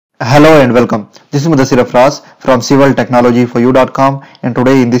Hello and welcome. This is Mudassir Afraz from civiltechnologyforyou.com, and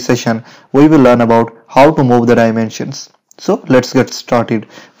today in this session we will learn about how to move the dimensions. So let's get started.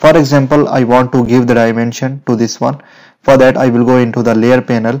 For example, I want to give the dimension to this one. For that I will go into the layer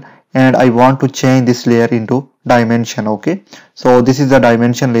panel and I want to change this layer into dimension. Okay, so this is the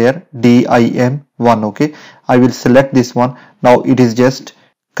dimension layer DIM1. Okay, I will select this one. Now it is just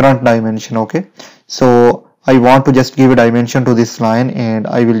current dimension. Okay, so I want to just give a dimension to this line and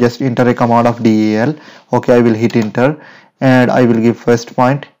I will just enter a command of del. Okay, I will hit enter and I will give first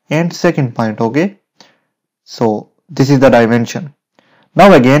point and second point. Okay, so this is the dimension.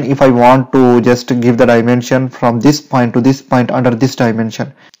 Now again, if I want to just give the dimension from this point to this point under this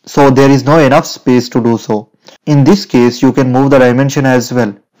dimension, so there is no enough space to do so. In this case, you can move the dimension as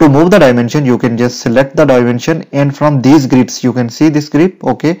well. To move the dimension, you can just select the dimension and from these grips, you can see this grip.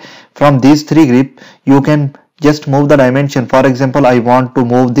 Okay, from these three grips, you can just move the dimension. For example, I want to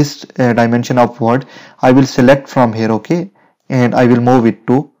move this dimension upward. I will select from here. Okay, and I will move it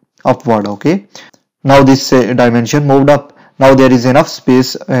to upward. Okay, now this dimension moved up. Now there is enough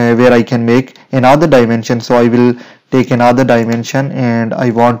space where I can make another dimension. So I will take another dimension and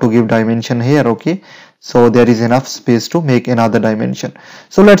I want to give dimension here. Okay, so there is enough space to make another dimension.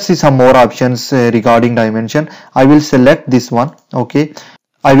 So let's see some more options regarding dimension. I will select this one. Okay,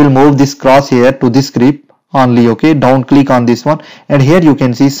 I will move this crosshair to this grip only. Okay, down click on this one and here you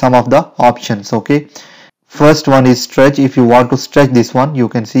can see some of the options. Okay, first one is stretch. If you want to stretch this one, you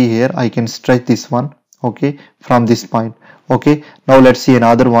can see here I can stretch this one. Okay, from this point. Okay, now let's see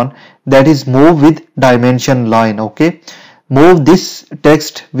another one, that is move with dimension line. Okay, move this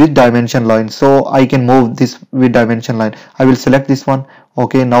text with dimension line. So I can move this with dimension line. I will select this one.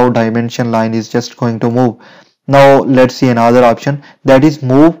 Okay, now dimension line is just going to move. Now let's see another option, that is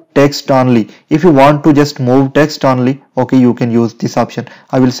move text only. If you want to just move text only, okay, you can use this option.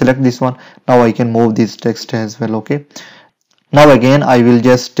 I will select this one. Now I can move this text as well. Okay, now again I will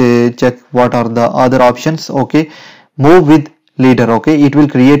just check what are the other options. Okay, move with leader. Okay, it will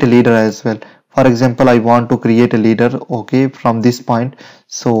create a leader as well. For example, I want to create a leader. Okay, from this point.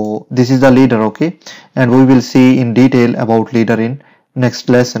 So this is the leader. Okay, and we will see in detail about leader in next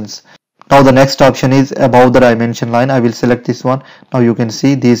lessons. Now the next option is above the dimension line. I will select this one. Now you can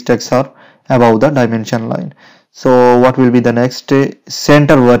see these texts are above the dimension line. So what will be the next?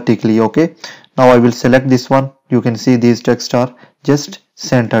 Center vertically. Okay, now I will select this one. You can see these texts are just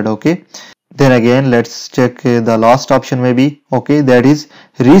centered. Okay, then again let's check the last option maybe. Okay, that is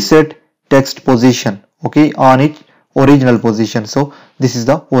reset text position. Okay, on its original position. So this is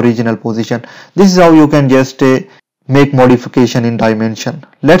the original position. This is how you can just make modification in dimension.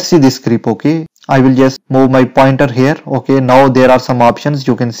 Let's see this grip. Okay, I will just move my pointer here. Okay, now there are some options.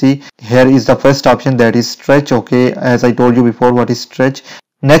 You can see here is the first option, that is stretch. Okay, as I told you before, what is stretch.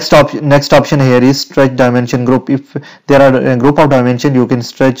 Next option here is stretch dimension group. If there are a group of dimension, you can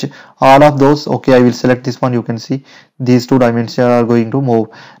stretch all of those. Okay, I will select this one. You can see these two dimensions are going to move.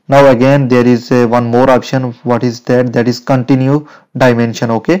 Now again there is one more option. What is that? That is continue dimension.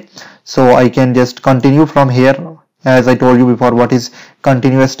 Okay, so I can just continue from here. As I told you before, what is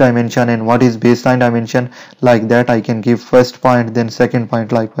continuous dimension and what is baseline dimension, like that I can give first point then second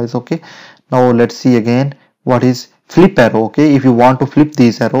point likewise. Okay, now let's see again what is flip arrow. Okay, if you want to flip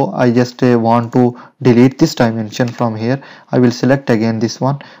this arrow, I just want to delete this dimension from here. I will select again this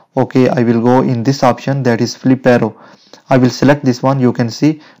one. Okay, I will go in this option, that is flip arrow. I will select this one. You can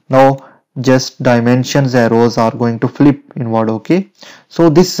see now just dimensions arrows are going to flip inward. Okay, so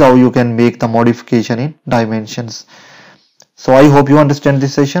this is how you can make the modification in dimensions. So I hope you understand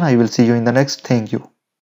this session. I will see you in the next. Thank you.